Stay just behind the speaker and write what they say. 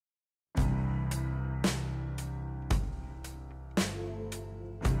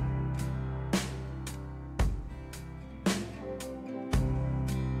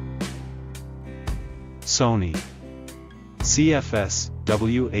Sony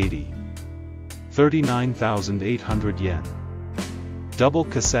CFS-W80, 39,800 yen. Double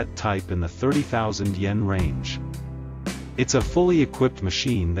cassette type in the 30,000 yen range. It's a fully equipped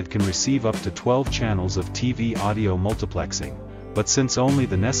machine that can receive up to 12 channels of TV audio multiplexing, but since only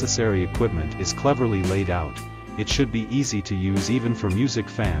the necessary equipment is cleverly laid out, it should be easy to use even for music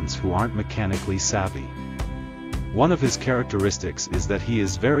fans who aren't mechanically savvy. One of his characteristics is that he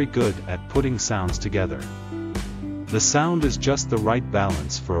is very good at putting sounds together. The sound is just the right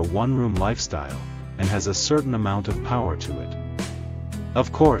balance for a one-room lifestyle, and has a certain amount of power to it.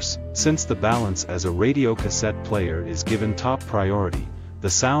 Of course, since the balance as a radio cassette player is given top priority, the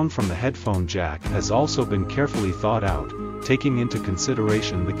sound from the headphone jack has also been carefully thought out, taking into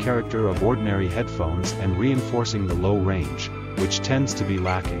consideration the character of ordinary headphones and reinforcing the low range, which tends to be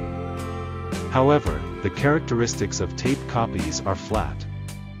lacking. However, the characteristics of tape copies are flat.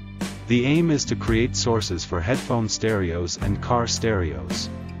 The aim is to create sources for headphone stereos and car stereos.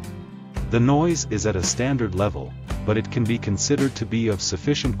 The noise is at a standard level, but it can be considered to be of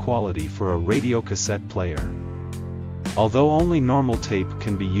sufficient quality for a radio cassette player. Although only normal tape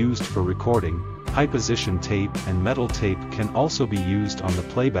can be used for recording, high-position tape and metal tape can also be used on the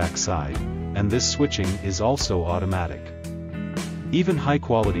playback side, and this switching is also automatic. Even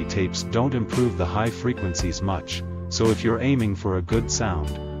high-quality tapes don't improve the high frequencies much, so if you're aiming for a good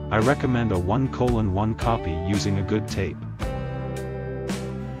sound, I recommend a 1:1 copy using a good tape.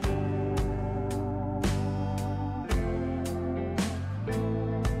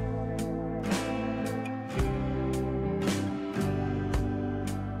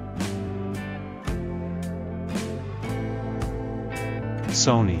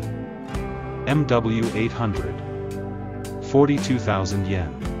 Sony MW800, 42,000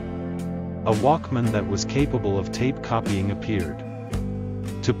 yen. A Walkman that was capable of tape copying appeared.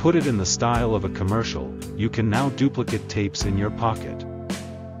 To put it in the style of a commercial, you can now duplicate tapes in your pocket.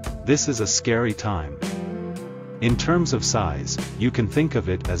 This is a scary time. In terms of size, you can think of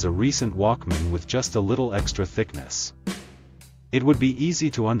it as a recent Walkman with just a little extra thickness. It would be easy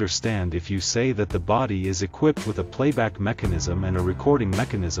to understand if you say that the body is equipped with a playback mechanism and a recording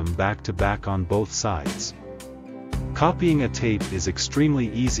mechanism back-to-back on both sides. Copying a tape is extremely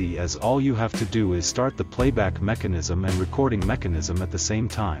easy, as all you have to do is start the playback mechanism and recording mechanism at the same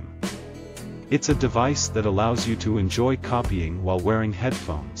time. It's a device that allows you to enjoy copying while wearing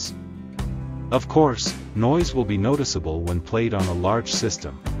headphones. Of course, noise will be noticeable when played on a large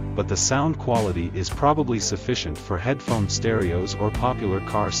system, but the sound quality is probably sufficient for headphone stereos or popular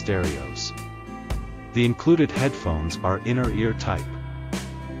car stereos. The included headphones are inner ear type.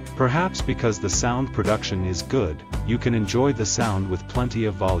 Perhaps because the sound production is good, you can enjoy the sound with plenty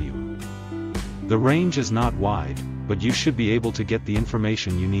of volume. The range is not wide, but you should be able to get the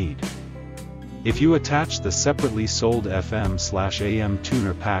information you need. If you attach the separately sold FM/AM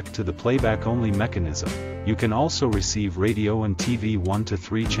tuner pack to the playback-only mechanism, you can also receive radio and TV 1 to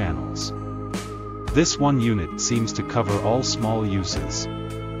 3 channels. This one unit seems to cover all small uses.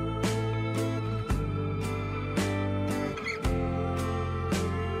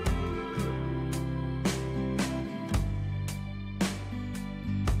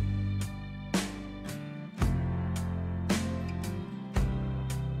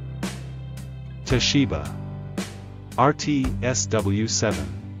 Toshiba RT-SW7,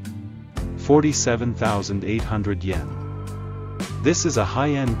 47,800 yen. This is a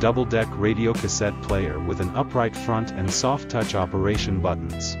high-end double-deck radio cassette player with an upright front and soft-touch operation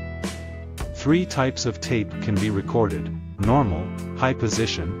buttons. 3 types of tape can be recorded: normal, high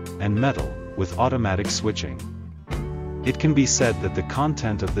position, and metal, with automatic switching. It can be said that the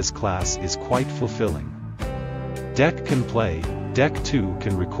content of this class is quite fulfilling. Deck can play, Deck 2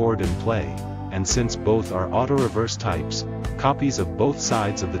 can record and play, and since both are auto-reverse types, copies of both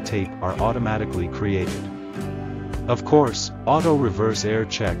sides of the tape are automatically created. Of course, auto-reverse air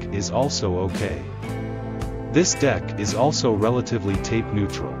check is also okay. This deck is also relatively tape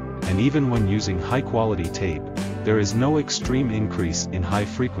neutral, and even when using high-quality tape, there is no extreme increase in high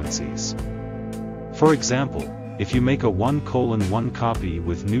frequencies. For example, if you make a 1:1 copy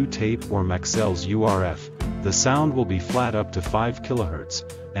with new tape or Maxell's URF, the sound will be flat up to 5 kHz,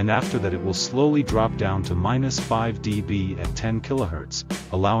 and after that it will slowly drop down to -5 dB at 10 kHz,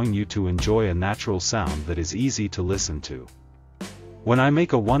 allowing you to enjoy a natural sound that is easy to listen to. When I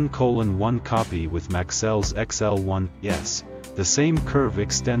make a 1:1 copy with Maxell's XL1S, the same curve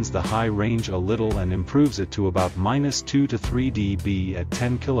extends the high range a little and improves it to about -2 to 3 dB at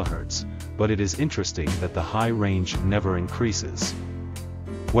 10 kHz, but it is interesting that the high range never increases.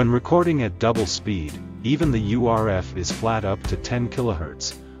 When recording at double speed, even the URF is flat up to 10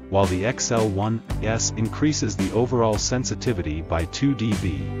 kHz, while the XL1S increases the overall sensitivity by 2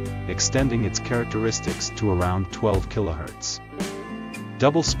 dB, extending its characteristics to around 12 kHz.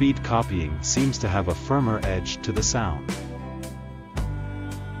 Double-speed copying seems to have a firmer edge to the sound.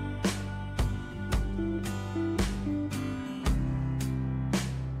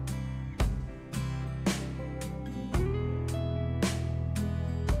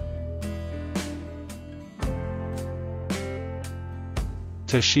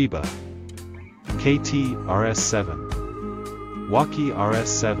 Toshiba RT-SW7, Walkie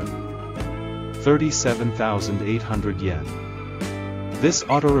RS7, 37,800 yen. This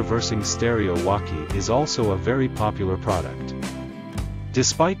auto-reversing stereo Walkie is also a very popular product.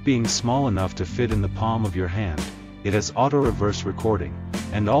 Despite being small enough to fit in the palm of your hand, it has auto-reverse recording,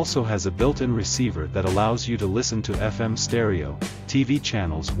 and also has a built-in receiver that allows you to listen to FM stereo, TV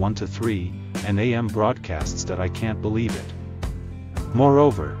channels 1 to 3, and AM broadcasts that I can't believe it.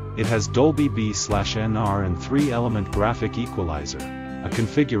 Moreover, it has Dolby B/NR and 3-element graphic equalizer, a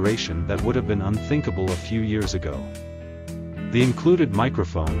configuration that would have been unthinkable a few years ago. The included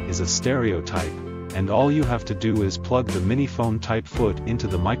microphone is a stereo type, and all you have to do is plug the mini phone type foot into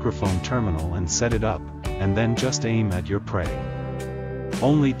the microphone terminal and set it up, and then just aim at your prey.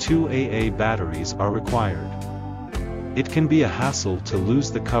 Only 2 AA batteries are required. It can be a hassle to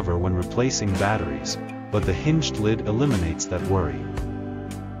lose the cover when replacing batteries, but the hinged lid eliminates that worry.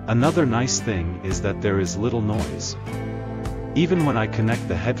 Another nice thing is that there is little noise. Even when I connect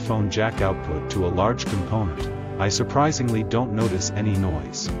the headphone jack output to a large component, I surprisingly don't notice any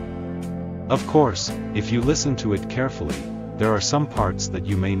noise. Of course, if you listen to it carefully, there are some parts that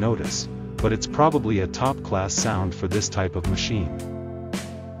you may notice, but it's probably a top-class sound for this type of machine.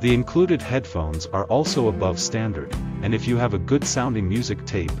 The included headphones are also above standard, and if you have a good sounding music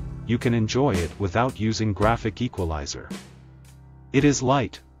tape, you can enjoy it without using graphic equalizer. It is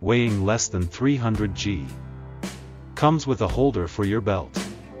light, weighing less than 300 g. Comes with a holder for your belt.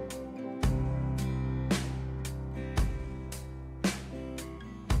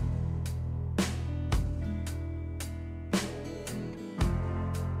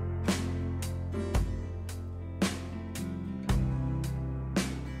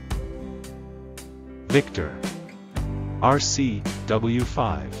 Victor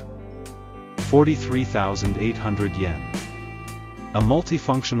RT-SW7, 43,800 yen. A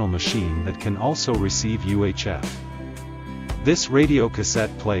multifunctional machine that can also receive UHF. This radio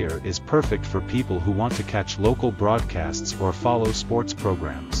cassette player is perfect for people who want to catch local broadcasts or follow sports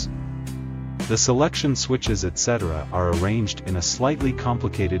programs. The selection switches etc. are arranged in a slightly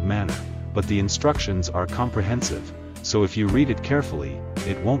complicated manner, but the instructions are comprehensive, so if you read it carefully,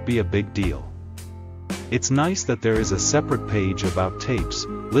 it won't be a big deal. It's nice that there is a separate page about tapes,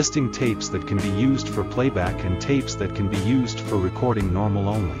 listing tapes that can be used for playback and tapes that can be used for recording normal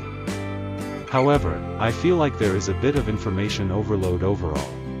only. However, I feel like there is a bit of information overload overall,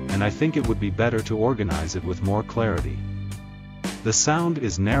 and I think it would be better to organize it with more clarity. The sound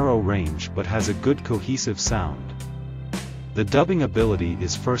is narrow range but has a good cohesive sound. The dubbing ability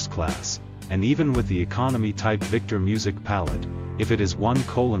is first class, and even with the economy type Victor music palette, if it is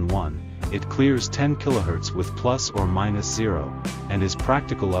 1:1, it clears 10 kHz with plus or minus 0, and is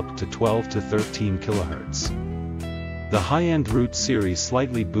practical up to 12 to 13 kHz. The high-end Root series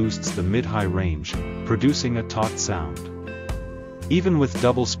slightly boosts the mid-high range, producing a taut sound. Even with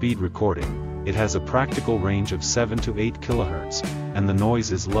double-speed recording, it has a practical range of 7 to 8 kHz, and the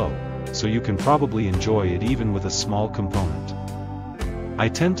noise is low, so you can probably enjoy it even with a small component. I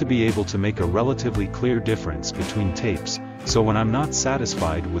tend to be able to make a relatively clear difference between tapes, so when I'm not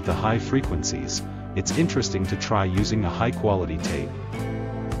satisfied with the high frequencies, it's interesting to try using a high-quality tape.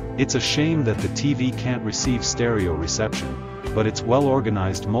 It's a shame that the TV can't receive stereo reception, but its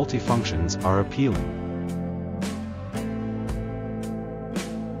well-organized multifunctions are appealing.